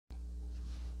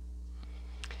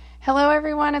Hello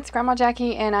everyone, it's Grandma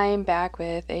Jackie and I am back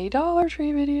with a Dollar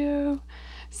Tree video.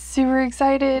 Super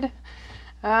excited.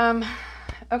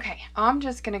 Okay, I'm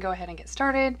just gonna go ahead and get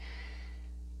started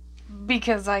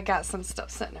because I got some stuff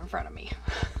sitting in front of me.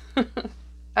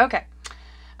 Okay,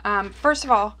 first of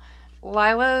all,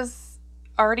 Lila's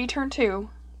already turned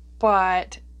 2,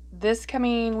 but this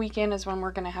coming weekend is when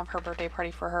we're gonna have her birthday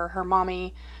party for her. Her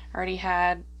mommy already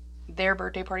had their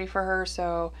birthday party for her,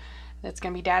 so it's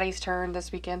going to be Daddy's turn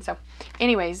this weekend. So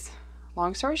anyways,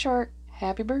 long story short,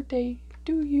 happy birthday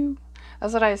to you.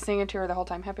 That's what I was singing to her the whole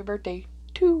time. Happy birthday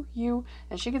to you.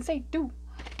 And she can say do.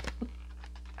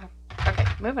 Okay,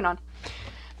 moving on.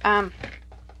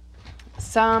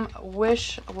 Some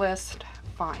wish list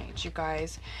finds, you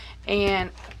guys. And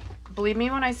believe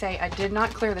me when I say I did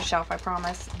not clear the shelf, I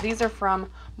promise. These are from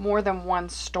more than one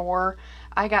store.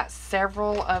 I got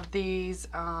several of these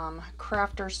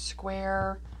Crafter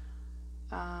Square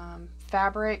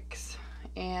fabrics,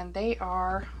 and they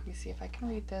are, let me see if I can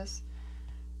read this,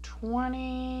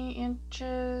 20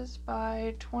 inches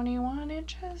by 21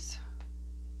 inches.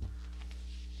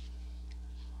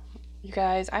 You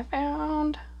guys, I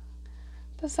found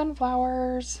the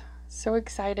sunflowers. So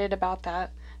excited about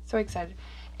that. So excited.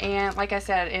 And like I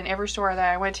said, in every store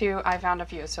that I went to, I found a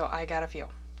few, so I got a few.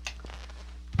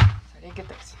 So I didn't get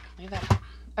this. Leave that out.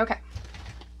 Okay.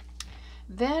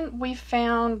 Then we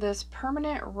found this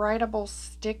permanent writable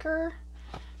sticker.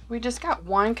 We just got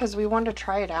one because we wanted to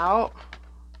try it out.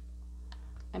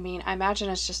 I mean, I imagine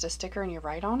it's just a sticker and you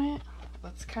write on it.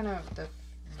 That's kind of the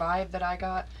vibe that I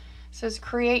got. It says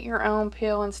create your own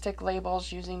peel and stick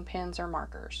labels using pens or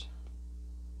markers.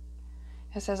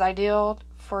 It says ideal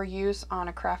for use on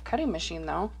a craft cutting machine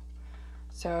though.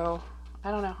 So,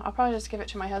 I don't know. I'll probably just give it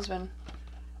to my husband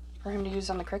for him to use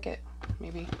on the Cricut.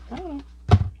 Maybe. I don't know.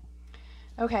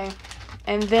 Okay,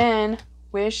 and then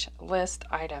wish list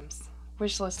items.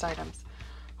 Wish list items.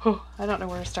 Oh, I don't know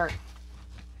where to start.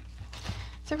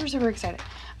 Super excited.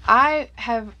 I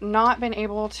have not been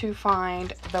able to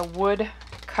find the wood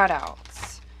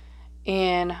cutouts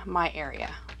in my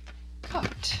area,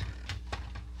 but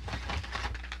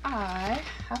I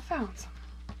have found some.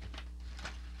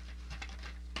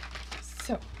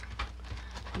 So,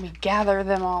 let me gather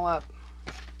them all up.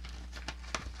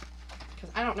 Because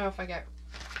I don't know if I got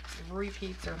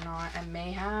repeats or not. I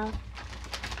may have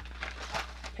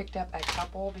picked up a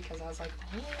couple because I was like,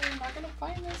 oh, I'm not gonna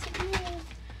find this again.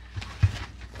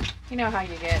 You know how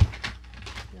you get.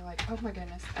 You're like, oh my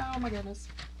goodness, oh my goodness.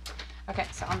 Okay,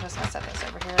 so I'm just gonna set this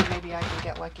over here. Maybe I can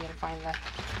get lucky and find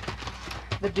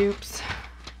the dupes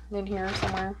in here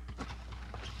somewhere.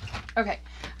 Okay,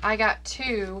 I got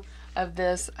 2 of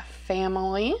this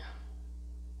family.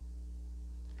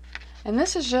 And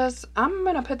this is just, I'm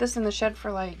going to put this in the shed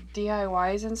for like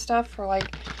DIYs and stuff, for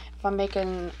like if I'm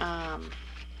making, I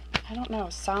don't know,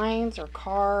 signs or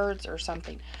cards or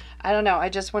something. I don't know. I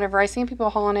just, whenever I seen people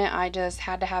hauling it, I just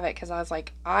had to have it because I was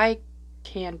like, I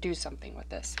can do something with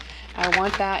this. I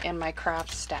want that in my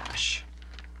craft stash.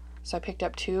 So I picked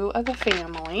up 2 of the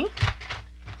family.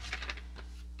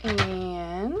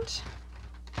 And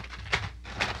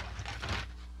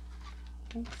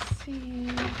let's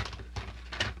see.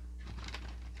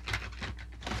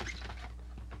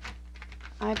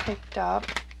 I picked up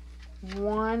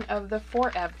 1 of the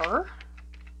Forever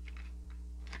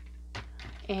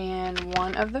and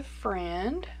 1 of the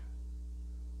Friend.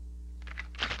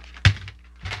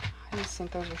 I just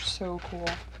think those are so cool.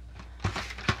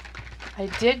 I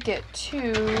did get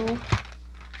 2.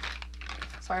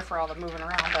 Sorry for all the moving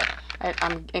around, but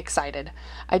I'm excited.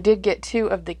 I did get 2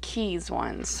 of the Keys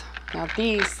ones. Now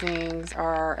these things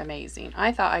are amazing.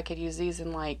 I thought I could use these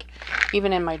in like,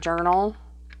 even in my journal.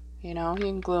 You know, you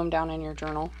can glue them down in your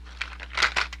journal,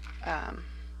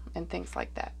 and things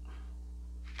like that.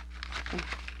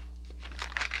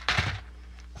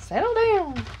 Settle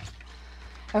down.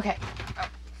 Okay, oh,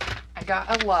 I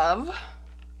got a love.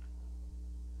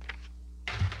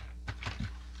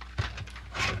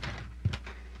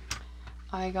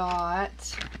 I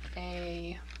got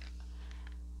a,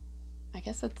 I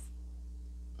guess it's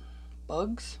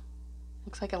bugs.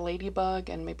 Looks like a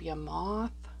ladybug and maybe a moth.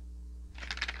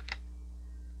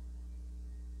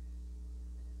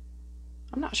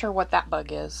 I'm not sure what that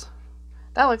bug is.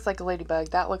 That looks like a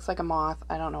ladybug. That looks like a moth.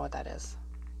 I don't know what that is.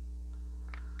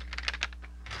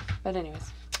 But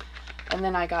anyways. And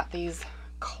then I got these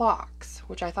clocks,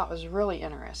 which I thought was really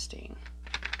interesting.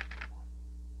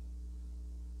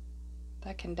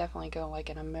 That can definitely go like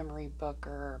in a memory book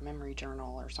or a memory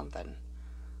journal or something.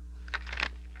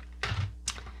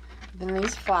 Then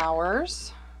these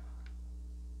flowers.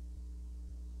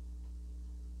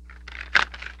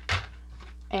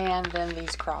 And then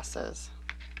these crosses.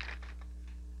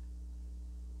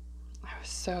 I was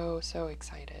so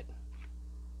excited.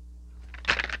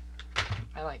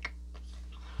 I like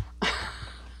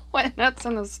went nuts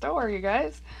in the store, you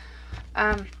guys.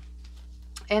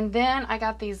 And then I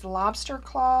got these lobster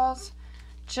claws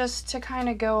just to kind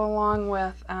of go along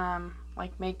with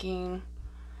like making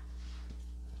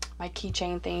my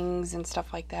keychain things and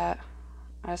stuff like that.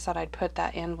 I just thought I'd put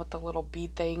that in with the little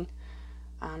bead thing,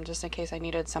 just in case I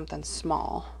needed something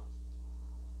small.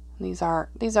 These are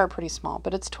pretty small,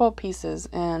 but it's 12 pieces,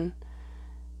 and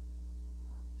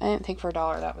I didn't think for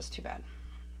 $1 that was too bad.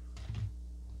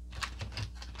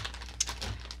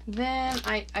 Then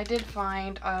I did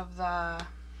find of the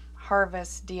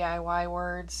Harvest DIY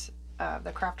words,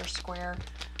 the Crafter Square.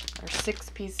 There's 6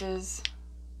 pieces.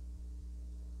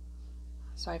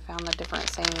 So I found the different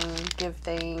saying, give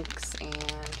thanks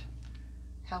and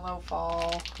hello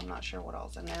fall. I'm not sure what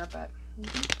else in there, but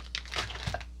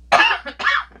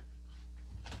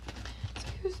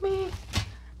excuse me.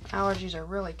 Allergies are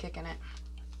really kicking it.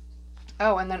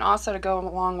 Oh, and then also to go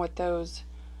along with those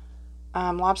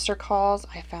lobster claws,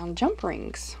 I found jump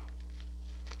rings,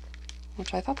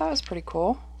 which I thought that was pretty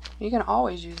cool. You can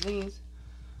always use these.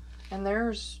 And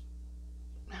there's,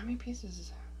 how many pieces is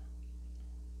it?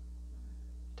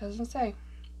 Doesn't say.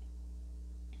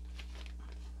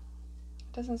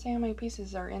 Doesn't say how many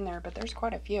pieces are in there, but there's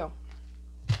quite a few.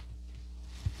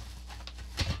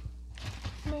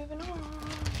 Moving on.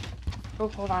 Oh,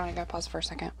 hold on, I gotta pause for a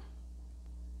second.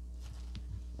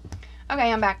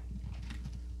 Okay, I'm back.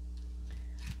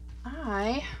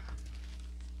 I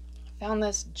found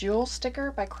this jewel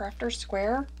sticker by Crafter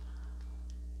Square.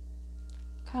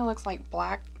 Kind of looks like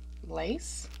black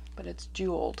lace, but it's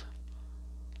jeweled.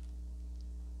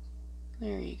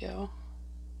 There you go.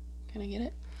 Can I get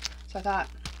it? So I thought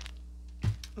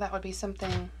that would be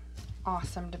something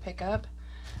awesome to pick up.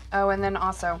 Oh, and then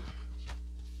also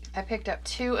I picked up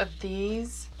 2 of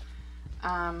these.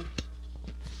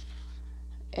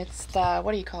 It's the,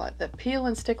 what do you call it? The peel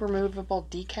and stick removable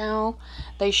decal.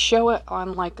 They show it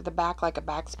on like the back like a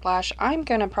backsplash. I'm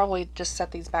gonna probably just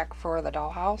set these back for the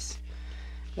dollhouse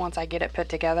once I get it put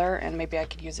together, and maybe I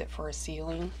could use it for a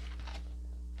ceiling.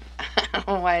 I don't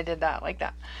know why I did that like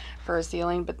that for a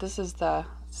ceiling, but this is the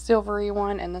silvery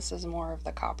one and this is more of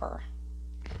the copper.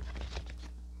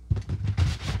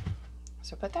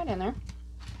 So put that in there.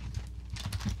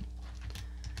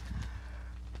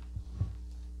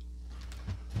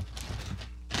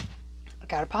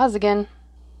 Gotta pause again.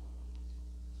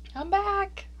 I'm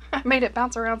back. I made it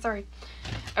bounce around, sorry.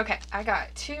 Okay, I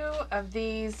got 2 of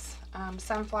these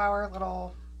sunflower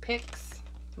little picks.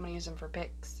 I'm gonna use them for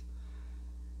picks.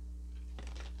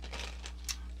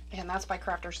 And that's by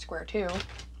Crafter Square too.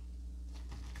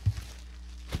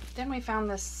 Then we found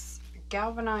this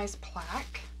galvanized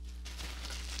plaque,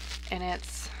 and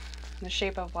it's in the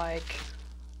shape of like,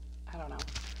 I don't know,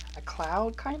 a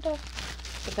cloud kind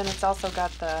of, but then it's also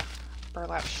got the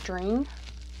burlap string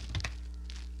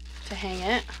to hang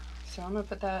it. So I'm gonna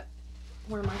put that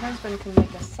where my husband can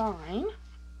make a sign.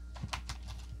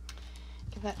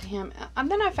 Give that to him. And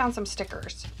then I found some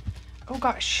stickers. Oh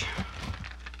gosh,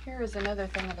 here is another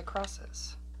thing of the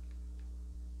crosses.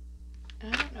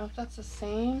 I don't know if that's the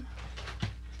same.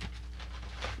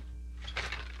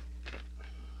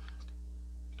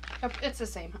 Yep, it's the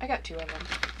same. I got 2 of them.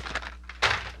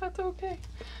 That's okay.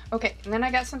 Okay, and then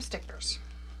I got some stickers.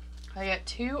 I got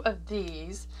 2 of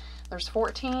these. There's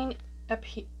 14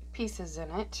 pieces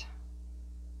in it.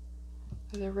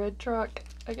 The red truck,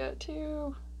 I got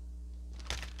 2.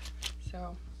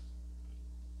 So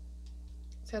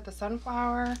it's got the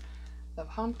sunflower, the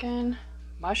pumpkin,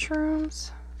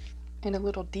 mushrooms, and a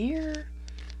little deer.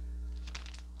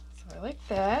 So I like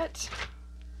that.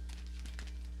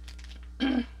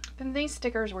 Then these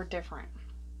stickers were different.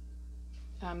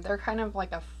 They're kind of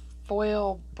like a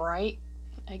foil bright,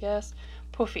 I guess,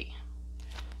 puffy.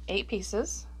 8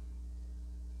 pieces.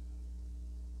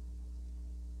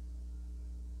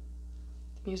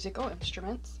 Musical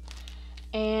instruments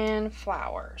and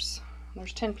flowers.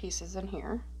 There's 10 pieces in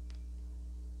here.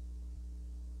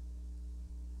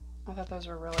 I thought those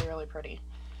were really pretty.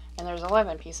 And there's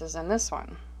 11 pieces in this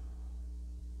one.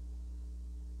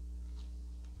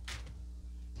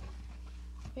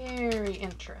 Very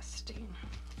interesting.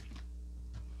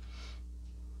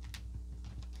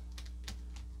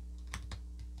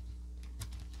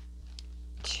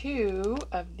 Two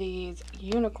of these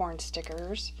unicorn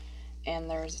stickers, and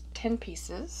there's 10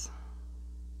 pieces.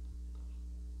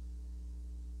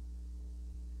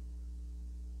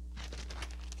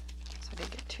 So I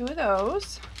did get 2 of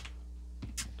those.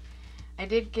 I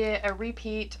did get a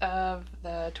repeat of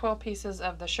the 12 pieces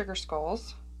of the sugar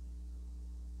skulls.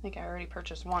 I think I already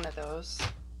purchased one of those.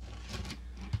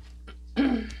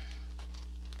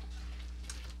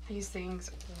 These things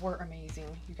were amazing,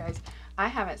 you guys. I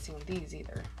haven't seen these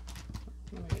either.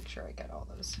 Let me make sure I get all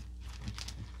those.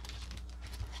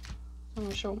 I'm going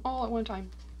to show them all at one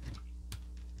time.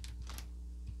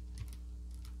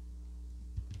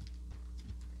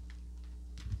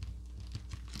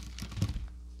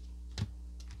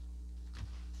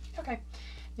 Okay,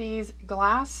 these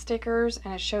glass stickers,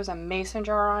 and it shows a mason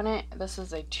jar on it. This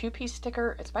is a 2-piece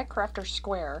sticker. It's by Crafter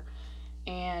Square,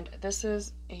 and this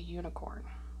is a unicorn.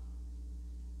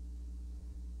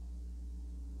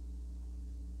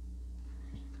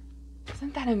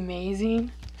 Isn't that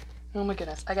amazing? Oh my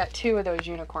goodness, I got 2 of those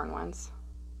unicorn ones.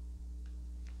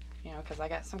 You know, because I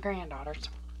got some granddaughters.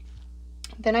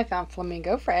 Then I found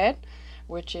Flamingo Fred,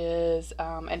 which is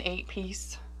an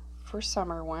 8-piece for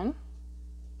summer one.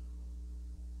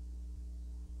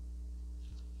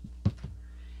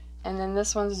 And then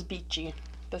this one's Beachy.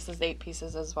 This is 8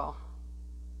 pieces as well.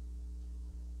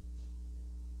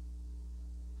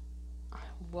 I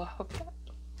love that.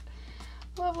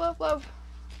 Love, love, love.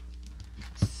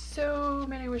 So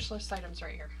many wish list items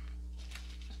right here.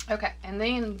 Okay, and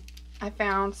then I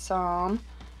found some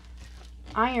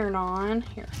iron-on.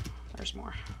 Here, there's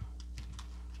more.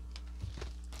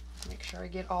 Make sure I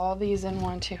get all these in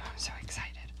one too. I'm so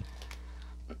excited.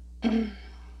 I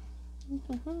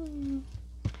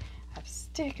have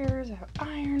stickers, I have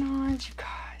iron-ons, you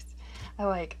guys. I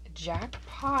like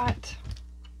Jackpot.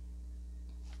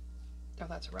 Oh,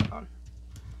 that's a rub-on.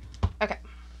 Okay.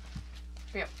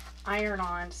 Yep.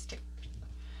 Iron-on stick.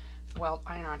 Well,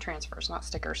 iron-on transfers, not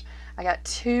stickers. I got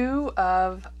 2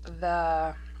 of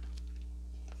the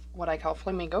what I call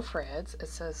Flamingo Freds. It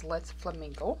says Let's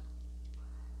Flamingo.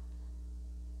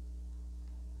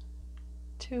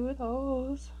 2 of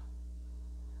those.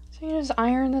 So you just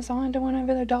iron this onto one of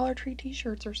the Dollar Tree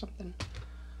t-shirts or something.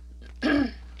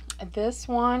 This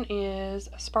one is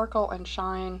Sparkle and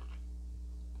Shine.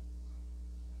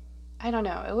 I don't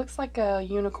know. It looks like a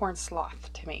unicorn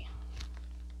sloth to me.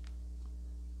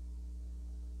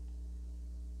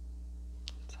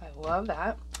 So I love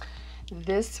that.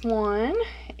 This one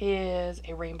is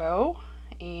a rainbow,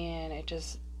 and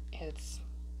it's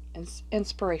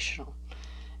inspirational.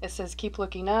 It says, keep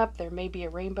looking up. There may be a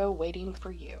rainbow waiting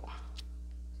for you.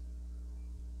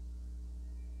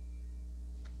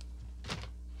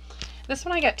 This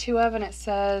one I got 2 of, and it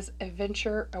says,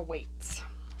 adventure awaits.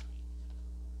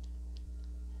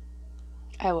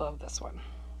 I love this one.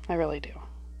 I really do.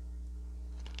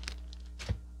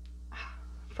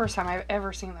 First time I've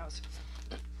ever seen those.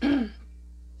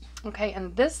 Okay,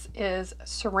 and this is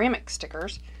ceramic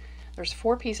stickers. There's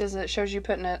 4 pieces, and it shows you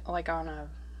putting it like on a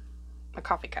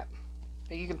coffee cup.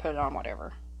 But you can put it on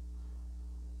whatever.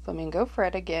 Flamingo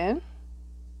Fred again.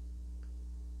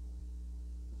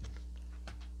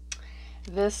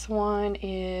 This one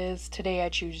is Today I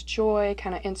Choose Joy,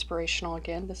 kind of inspirational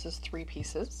again. This is 3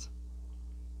 pieces.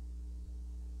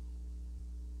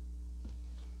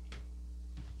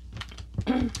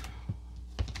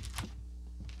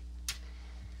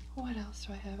 What else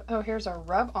do I have? Oh, here's a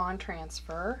rub-on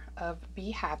transfer of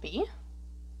Be Happy.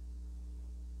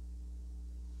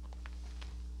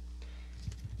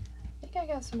 I think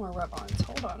I got some more rub-ons.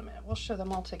 Hold on a minute. We'll show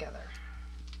them all together.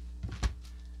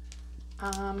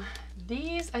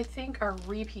 These I think are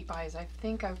repeat buys. I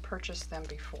think I've purchased them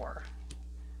before.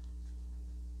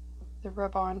 The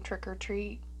rub-on Trick or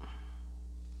Treat.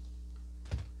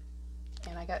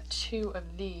 And I got 2 of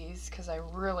these because I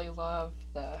really love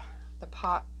the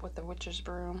pot with the witch's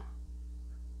broom.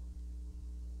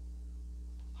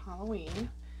 Halloween.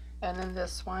 And then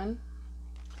this one,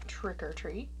 Trick or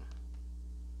Treat.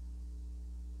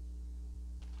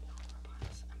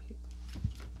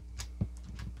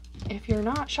 If you're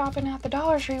not shopping at the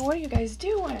Dollar Tree, what are you guys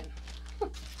doing?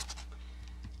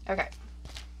 Okay.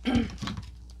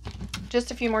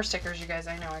 Just a few more stickers, you guys.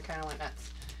 I know I kind of went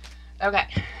nuts. Okay.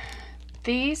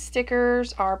 These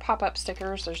stickers are pop-up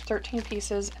stickers. There's 13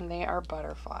 pieces, and they are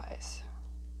butterflies.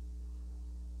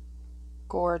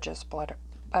 Gorgeous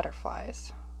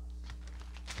butterflies.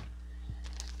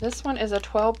 This one is a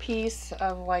 12-piece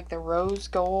of like the rose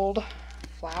gold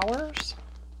flowers.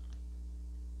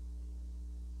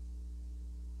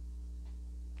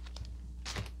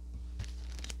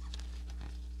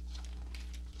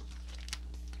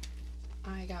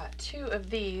 I got 2 of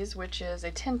these, which is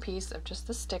a 10-piece of just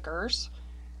the stickers,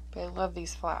 but I love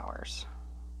these flowers.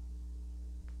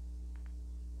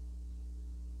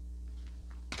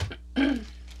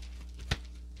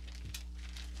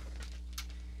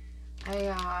 I I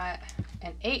got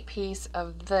an 8-piece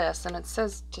of this, and it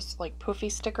says just like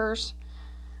poofy stickers,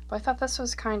 but I thought this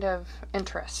was kind of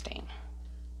interesting.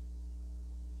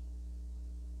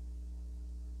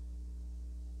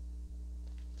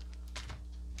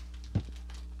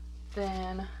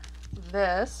 Then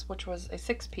this, which was a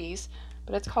 6-piece,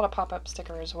 but it's called a pop-up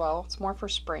sticker as well. It's more for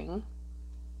spring.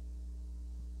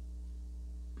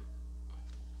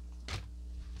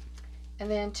 And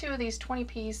then 2 of these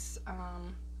 20-piece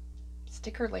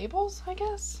sticker labels, I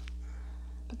guess.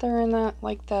 But they're in that,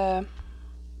 like, the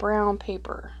brown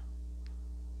paper.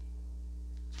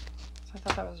 So I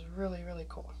thought that was really, really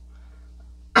cool.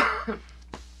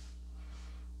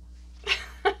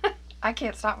 I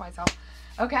can't stop myself.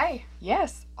 Okay,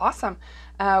 yes, awesome.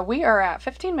 We are at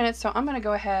 15 minutes, so I'm going to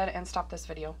go ahead and stop this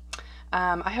video.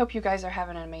 I hope you guys are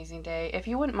having an amazing day. If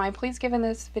you wouldn't mind, please giving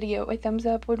this video a thumbs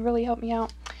up would really help me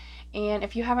out. And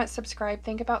if you haven't subscribed,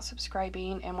 think about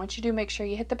subscribing. And once you do, make sure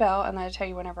you hit the bell, and that'll tell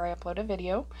you whenever I upload a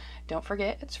video. Don't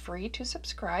forget, it's free to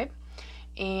subscribe.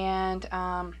 And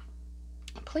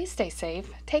please stay safe,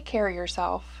 take care of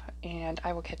yourself, and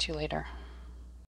I will catch you later.